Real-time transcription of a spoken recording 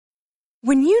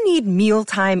When you need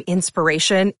mealtime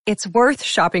inspiration, it's worth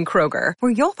shopping Kroger,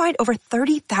 where you'll find over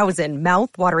 30,000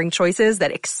 mouth-watering choices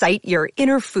that excite your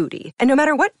inner foodie. And no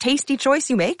matter what tasty choice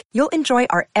you make, you'll enjoy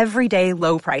our everyday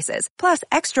low prices, plus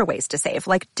extra ways to save,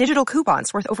 like digital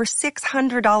coupons worth over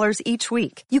 $600 each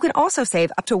week. You can also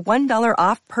save up to $1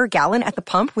 off per gallon at the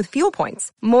pump with fuel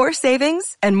points. More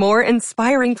savings and more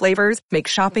inspiring flavors make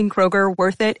shopping Kroger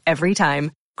worth it every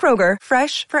time. Kroger,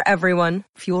 fresh for everyone.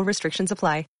 Fuel restrictions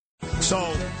apply. So,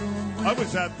 I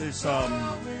was at this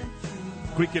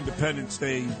Greek Independence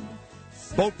Day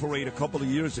boat parade a couple of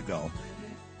years ago.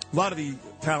 A lot of the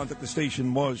talent at the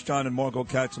station was John and Margot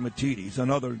Katzimatidis.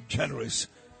 Another generous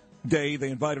day.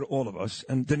 They invited all of us.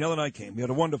 And Danielle and I came. We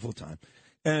had a wonderful time.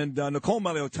 And Nicole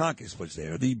Maliotakis was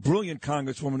there, the brilliant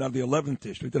congresswoman out of the 11th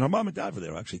District. And her mom and dad were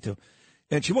there, actually, too.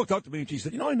 And she walked up to me and she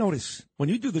said, I notice when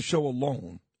you do the show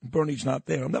alone, Bernie's not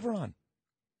there. I'm never on.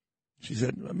 She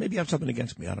said, maybe you have something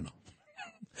against me. I don't know.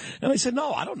 And I said,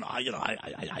 no, I don't know.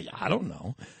 I don't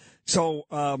know. So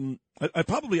I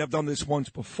probably have done this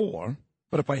once before,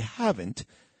 but if I haven't,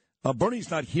 Bernie's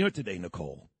not here today,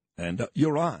 Nicole, and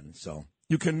you're on. So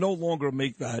you can no longer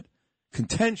make that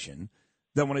contention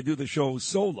that when I do the show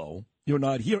solo, you're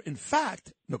not here. In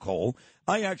fact, Nicole,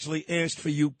 I actually asked for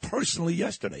you personally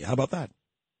yesterday. How about that?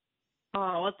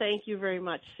 Oh, well, thank you very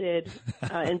much, Sid,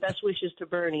 and best wishes to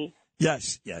Bernie.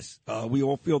 Yes. We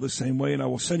all feel the same way, and I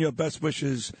will send you best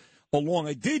wishes along.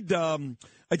 I did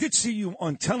see you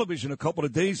on television a couple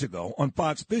of days ago on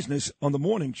Fox Business on the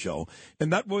morning show,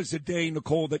 and that was the day,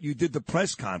 Nicole, that you did the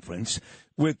press conference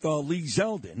with Lee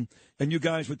Zeldin, and you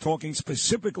guys were talking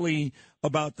specifically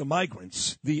about the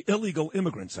migrants, the illegal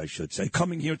immigrants, I should say,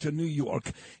 coming here to New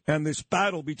York, and this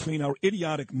battle between our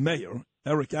idiotic mayor,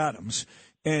 Eric Adams,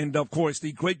 and, of course,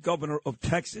 the great governor of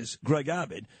Texas, Greg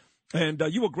Abbott. And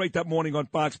you were great that morning on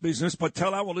Fox Business, but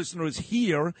tell our listeners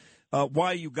here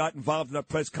why you got involved in that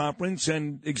press conference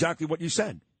and exactly what you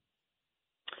said.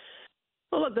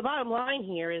 Well, look, the bottom line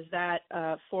here is that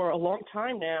for a long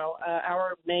time now,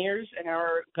 our mayors and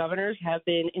our governors have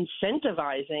been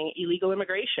incentivizing illegal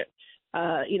immigration.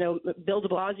 Bill de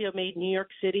Blasio made New York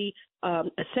City a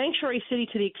sanctuary city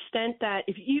to the extent that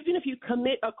even if you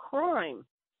commit a crime,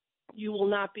 you will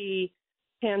not be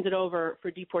handed over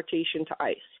for deportation to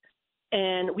ICE.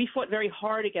 And we fought very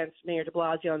hard against Mayor de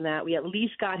Blasio on that. We at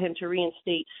least got him to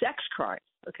reinstate sex crimes,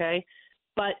 okay?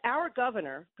 But our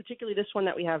governor, particularly this one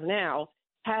that we have now,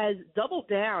 has doubled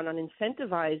down on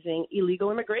incentivizing illegal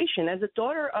immigration. As a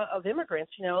daughter of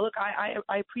immigrants, look,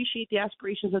 I appreciate the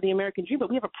aspirations of the American dream, but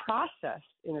we have a process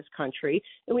in this country,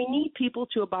 and we need people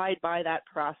to abide by that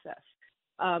process.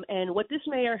 And what this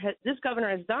governor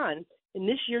has done in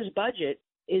this year's budget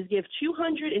is give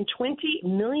 $220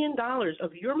 million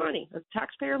of your money, of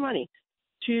taxpayer money,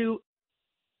 to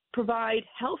provide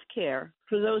health care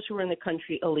for those who are in the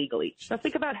country illegally. Now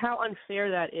think about how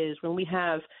unfair that is when we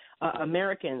have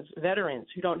Americans, veterans,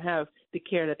 who don't have the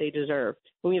care that they deserve,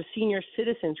 when we have senior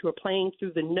citizens who are paying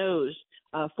through the nose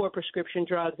for prescription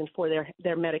drugs and for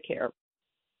their Medicare.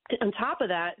 On top of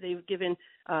that, they've given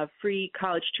free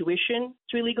college tuition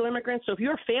to illegal immigrants. So if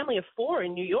you're a family of four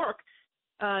in New York,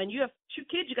 and you have two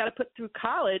kids you got to put through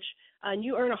college, and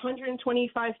you earn $125,000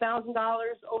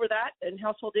 over that in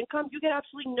household income, you get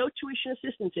absolutely no tuition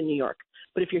assistance in New York.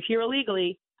 But if you're here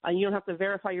illegally, you don't have to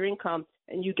verify your income,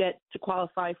 and you get to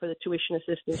qualify for the tuition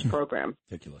assistance program.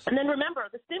 Ridiculous. And then remember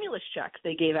the stimulus checks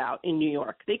they gave out in New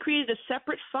York. They created a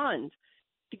separate fund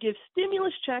to give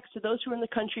stimulus checks to those who are in the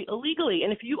country illegally.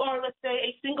 And if you are, let's say,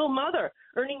 a single mother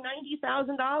earning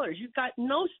 $90,000, you've got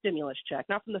no stimulus check,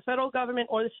 not from the federal government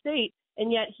or the state. And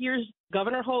yet here's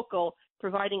Governor Hochul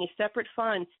providing a separate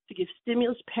fund to give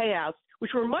stimulus payouts,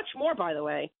 which were much more, by the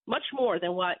way, much more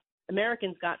than what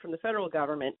Americans got from the federal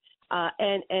government.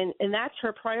 And that's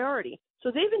her priority. So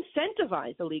they've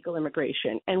incentivized illegal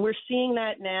immigration. And we're seeing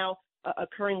that now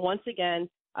occurring once again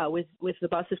with the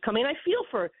buses coming. And I feel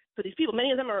for these people. Many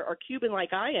of them are Cuban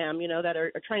like I am, that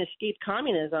are trying to escape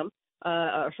communism.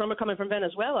 Some are coming from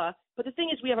Venezuela. But the thing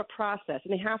is, we have a process,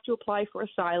 and they have to apply for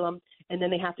asylum, and then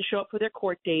they have to show up for their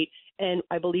court date. And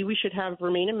I believe we should have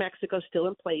Remain in Mexico still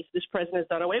in place. This president has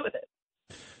done away with it.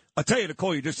 I'll tell you,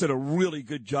 Nicole, you just did a really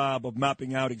good job of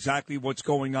mapping out exactly what's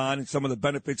going on and some of the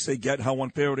benefits they get, how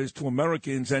unfair it is to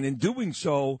Americans. And in doing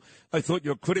so, I thought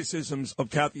your criticisms of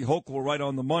Kathy Hochul were right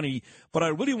on the money. But I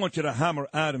really want you to hammer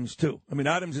Adams, too. I mean,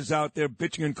 Adams is out there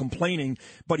bitching and complaining,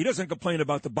 but he doesn't complain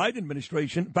about the Biden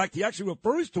administration. In fact, he actually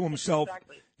refers to himself.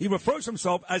 Exactly. He refers to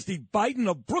himself as the Biden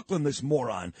of Brooklyn, this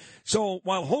moron. So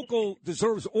while Hochul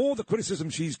deserves all the criticism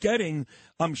she's getting,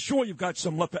 I'm sure you've got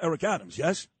some left for Eric Adams,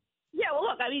 yes? Yeah, well,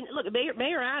 look,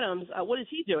 Mayor Adams, what is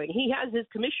he doing? He has his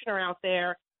commissioner out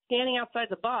there standing outside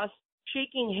the bus,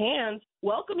 shaking hands,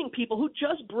 welcoming people who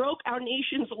just broke our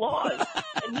nation's laws.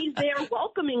 And he's there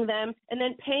welcoming them and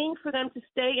then paying for them to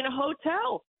stay in a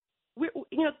hotel.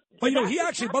 He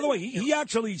actually, by the way, he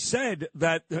actually said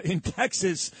that in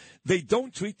Texas, they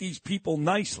don't treat these people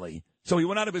nicely. So he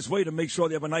went out of his way to make sure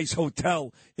they have a nice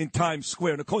hotel in Times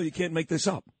Square. Nicole, you can't make this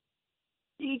up.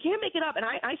 You can't make it up. And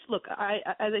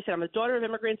as I said, I'm a daughter of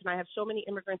immigrants, and I have so many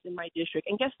immigrants in my district.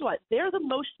 And guess what? They're the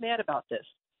most mad about this.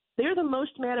 They're the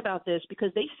most mad about this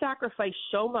because they sacrificed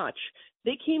so much.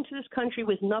 They came to this country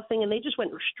with nothing, and they just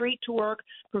went straight to work,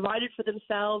 provided for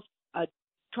themselves,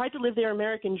 tried to live their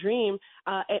American dream.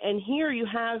 And here you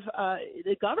have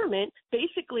the government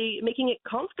basically making it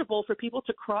comfortable for people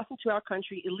to cross into our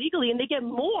country illegally, and they get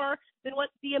more than what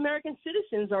the American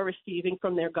citizens are receiving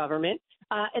from their government.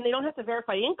 And they don't have to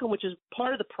verify income, which is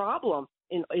part of the problem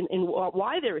in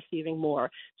why they're receiving more.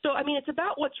 So, I mean, it's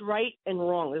about what's right and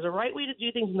wrong. There's a right way to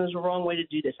do things and there's a wrong way to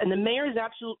do this. And the mayor is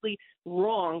absolutely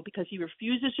wrong because he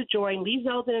refuses to join Lee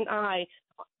Zeldin and I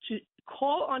to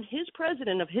call on his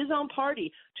president of his own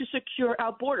party to secure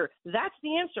our border. That's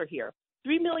the answer here.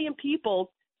 3 million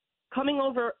people coming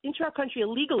over into our country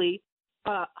illegally,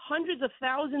 hundreds of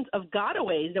thousands of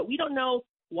gotaways that we don't know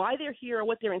why they're here or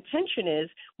what their intention is.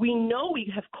 We know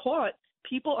we have caught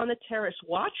people on the terrorist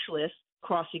watch list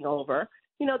crossing over.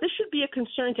 This should be a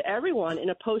concern to everyone in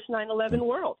a post 9/11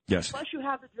 world. Yes. Plus, you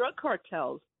have the drug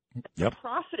cartels Yep.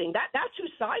 profiting. That's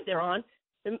whose side they're on.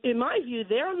 In my view,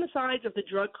 they're on the sides of the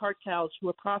drug cartels who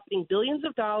are profiting billions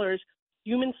of dollars,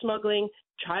 human smuggling,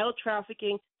 child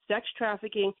trafficking, sex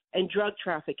trafficking, and drug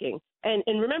trafficking. And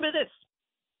remember this,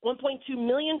 $1.2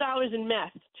 million in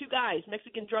meth. 2 guys,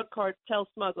 Mexican drug cartel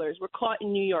smugglers, were caught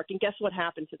in New York, and guess what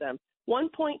happened to them?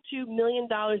 $1.2 million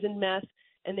in meth,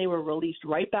 and they were released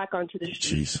right back onto the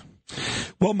street. Jeez.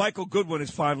 Well, Michael Goodwin is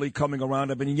finally coming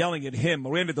around. I've been yelling at him.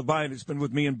 Miranda Devine has been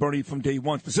with me and Bernie from day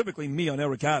one, specifically me on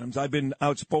Eric Adams. I've been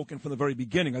outspoken from the very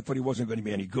beginning. I thought he wasn't going to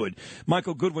be any good.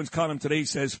 Michael Goodwin's column today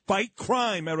says, fight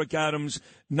crime, Eric Adams,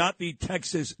 not the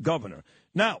Texas governor.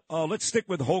 Now, let's stick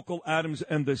with Hochul, Adams,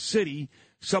 and the city.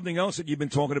 Something else that you've been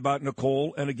talking about,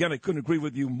 Nicole, and again, I couldn't agree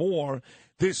with you more,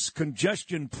 this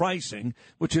congestion pricing,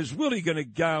 which is really going to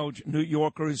gouge New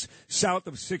Yorkers south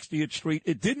of 60th Street.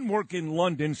 It didn't work in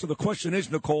London, so the question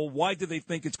is, Nicole, why do they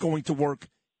think it's going to work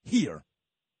here?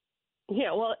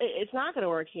 Yeah, well, it's not going to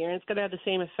work here, and it's going to have the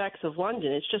same effects of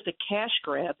London. It's just a cash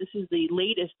grab. This is the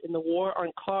latest in the war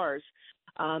on cars.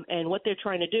 And what they're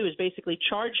trying to do is basically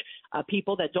charge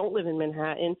people that don't live in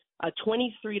Manhattan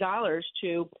 $23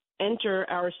 to enter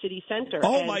our city center.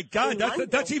 Oh, my God.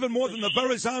 That's even more than the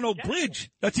Verrazano Bridge.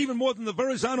 That's even more than the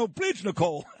Verrazano Bridge,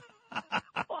 Nicole.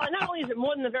 Well, not only is it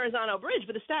more than the Verrazano Bridge,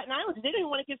 but the Staten Island, they didn't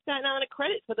want to give Staten Island a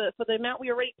credit for the amount we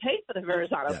already paid for the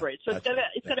Verrazano Bridge. So it's going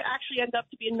to actually end up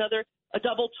to be a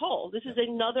double toll. This is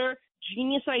another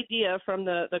genius idea from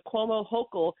the Cuomo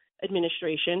Hochul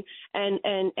administration, and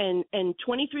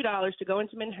 $23 to go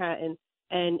into Manhattan.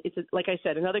 And it's, like I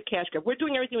said, another cash grab. We're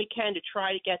doing everything we can to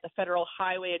try to get the Federal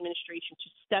Highway Administration to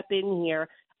step in here.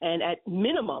 And at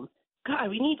minimum, God,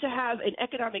 we need to have an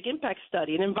economic impact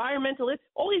study, an environmentalist.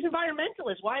 All these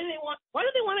environmentalists, why do they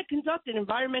want to conduct an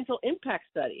environmental impact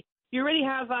study? You already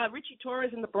have Richie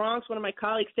Torres in the Bronx, one of my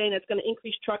colleagues, saying that's going to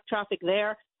increase truck traffic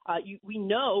there. We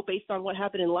know, based on what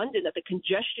happened in London, that the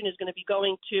congestion is going to be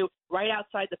going to right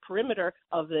outside the perimeter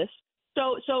of this.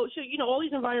 So all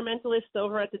these environmentalists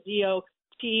over at the DOT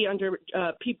under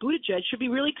Pete Buttigieg should be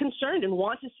really concerned and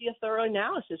want to see a thorough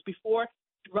analysis before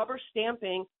rubber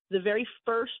stamping the very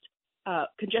first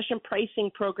congestion pricing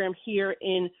program here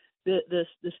in the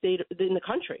state, in the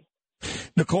country.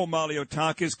 Nicole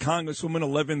Maliotakis, Congresswoman,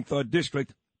 11th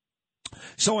District.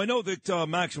 So I know that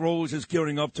Max Rose is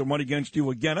gearing up to run against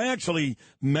you again. I actually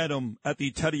met him at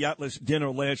the Teddy Atlas dinner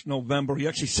last November. He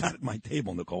actually sat at my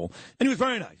table, Nicole, and he was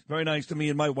very nice to me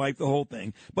and my wife, the whole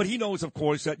thing. But he knows, of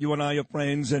course, that you and I are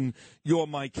friends and you're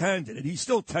my candidate. He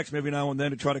still texts me every now and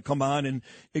then to try to come on and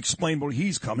explain where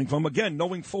he's coming from. Again,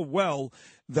 knowing full well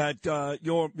that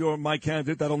you're my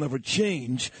candidate. That'll never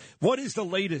change. What is the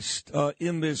latest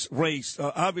in this race?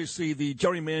 Obviously, the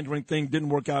gerrymandering thing didn't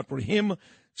work out for him.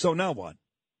 So now what?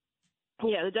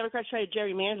 Yeah, the Democrats tried to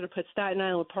gerrymander to put Staten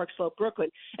Island with Park Slope, Brooklyn.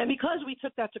 And because we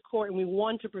took that to court and we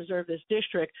won to preserve this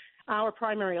district, our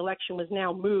primary election was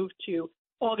now moved to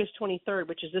August 23rd,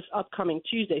 which is this upcoming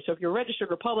Tuesday. So if you're a registered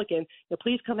Republican,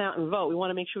 please come out and vote. We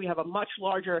want to make sure we have a much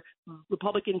larger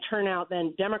Republican turnout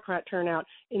than Democrat turnout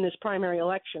in this primary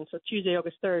election. So Tuesday,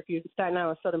 August 3rd, if you're in Staten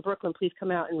Island, Southern Brooklyn, please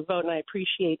come out and vote, and I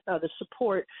appreciate the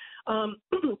support.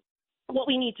 what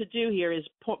we need to do here is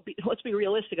let's be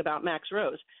realistic about Max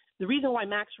Rose. The reason why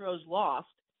Max Rose lost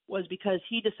was because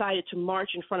he decided to march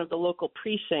in front of the local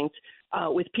precinct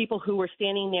with people who were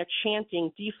standing there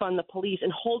chanting, defund the police,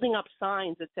 and holding up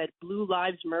signs that said Blue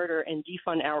Lives Matter and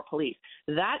defund our police.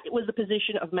 That was the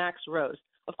position of Max Rose.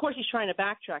 Of course, he's trying to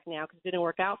backtrack now because it didn't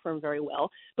work out for him very well.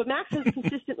 But Max has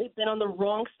consistently been on the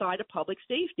wrong side of public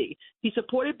safety. He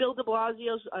supported Bill de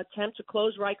Blasio's attempt to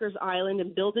close Rikers Island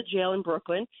and build a jail in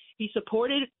Brooklyn. He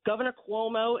supported Governor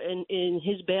Cuomo in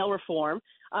his bail reform.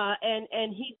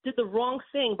 And he did the wrong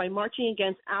thing by marching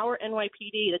against our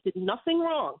NYPD that did nothing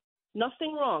wrong,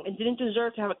 and didn't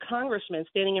deserve to have a congressman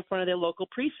standing in front of their local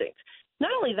precincts.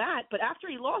 Not only that, but after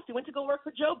he lost, he went to go work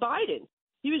for Joe Biden.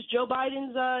 He was Joe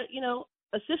Biden's,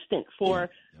 assistant for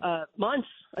months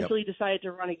until he decided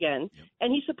to run again.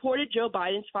 And he supported Joe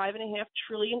Biden's $5.5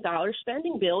 trillion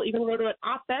spending bill, even wrote an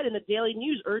op-ed in the Daily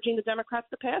News urging the Democrats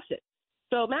to pass it.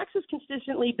 So Max has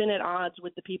consistently been at odds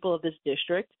with the people of this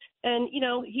district. And,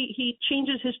 he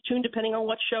changes his tune depending on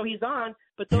what show he's on.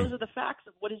 But those are the facts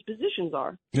of what his positions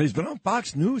are. He's been on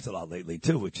Fox News a lot lately,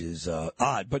 too, which is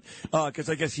odd. But because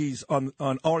I guess he's on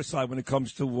our side when it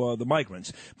comes to the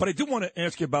migrants. But I do want to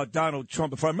ask you about Donald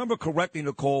Trump. If I remember correctly,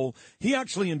 Nicole, he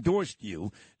actually endorsed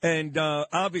you. And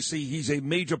obviously, he's a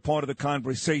major part of the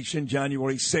conversation.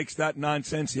 January 6th, that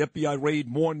nonsense, the FBI raid,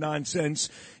 more nonsense.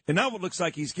 And now it looks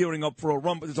like he's gearing up for a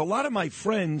run. But there's a lot of my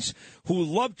friends who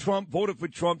love Trump, voted for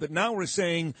Trump, that now are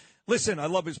saying, listen, I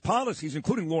love his policies,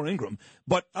 including Laura Ingraham,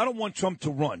 but I don't want Trump to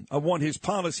run. I want his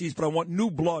policies, but I want new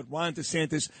blood, Ron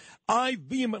DeSantis. I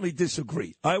vehemently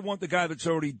disagree. I want the guy that's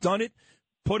already done it.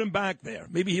 Put him back there.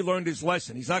 Maybe he learned his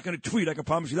lesson. He's not going to tweet. I can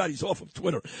promise you that. He's off of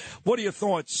Twitter. What are your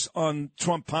thoughts on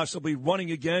Trump possibly running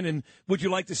again, and would you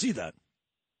like to see that?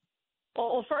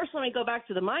 Well, first, let me go back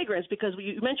to the migrants because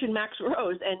you mentioned Max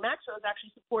Rose, and Max Rose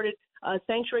actually supported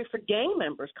sanctuary for gang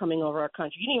members coming over our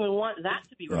country. You didn't even want that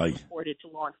to be reported to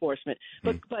law enforcement.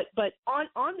 But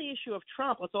on the issue of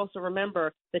Trump, let's also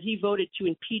remember that he voted to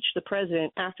impeach the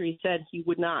president after he said he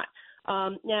would not.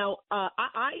 Now,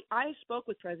 I spoke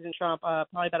with President Trump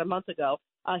probably about a month ago.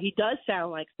 He does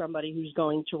sound like somebody who's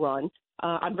going to run.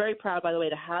 I'm very proud, by the way,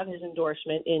 to have his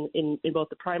endorsement in both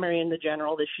the primary and the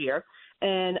general this year.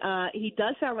 And he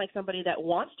does sound like somebody that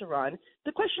wants to run.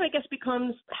 The question, I guess,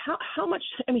 becomes how much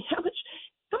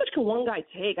can one guy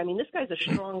take? I mean, this guy's a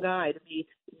strong guy to be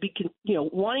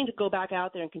wanting to go back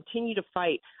out there and continue to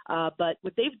fight. But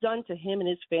what they've done to him and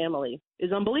his family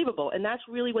is unbelievable. And that's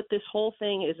really what this whole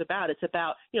thing is about. It's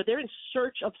about, they're in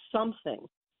search of something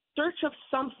to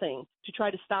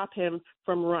try to stop him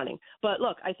from running. But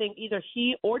look, I think either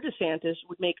he or DeSantis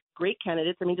would make great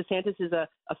candidates. I mean, DeSantis is a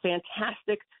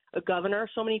fantastic governor.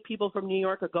 So many people from New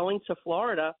York are going to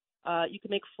Florida. You can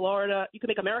make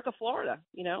America Florida,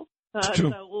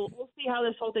 So we'll see how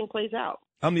this whole thing plays out.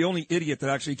 I'm the only idiot that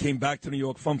actually came back to New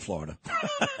York from Florida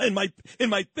in my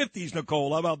 50s,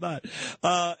 Nicole. How about that?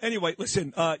 Anyway,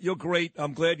 listen, you're great.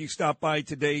 I'm glad you stopped by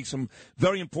today. Some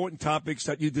very important topics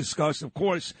that you discussed. Of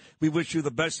course, we wish you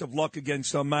the best of luck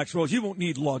against Max Rose. You won't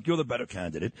need luck. You're the better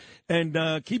candidate.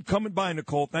 And keep coming by,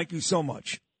 Nicole. Thank you so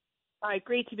much. All right,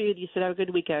 great to be with you, Sid. Have a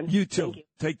good weekend. You too. Thank you.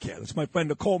 Take care. That's my friend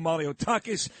Nicole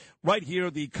Maliotakis, right here,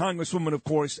 the Congresswoman, of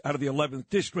course, out of the 11th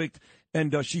District,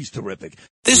 and she's terrific.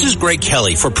 This is Greg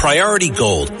Kelly for Priority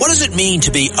Gold. What does it mean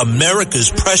to be America's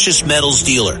precious metals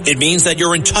dealer? It means that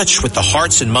you're in touch with the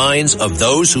hearts and minds of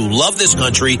those who love this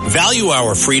country, value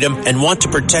our freedom, and want to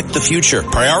protect the future.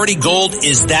 Priority Gold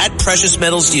is that precious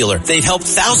metals dealer. They've helped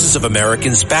thousands of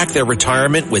Americans back their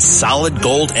retirement with solid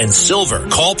gold and silver.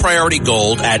 Call Priority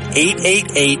Gold at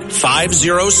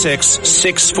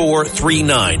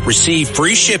 888-506-6439. Receive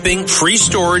free shipping, free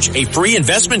storage, a free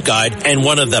investment guide, and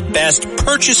one of the best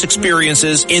purchase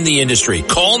experiences in the industry.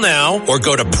 Call now or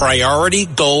go to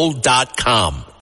PriorityGold.com.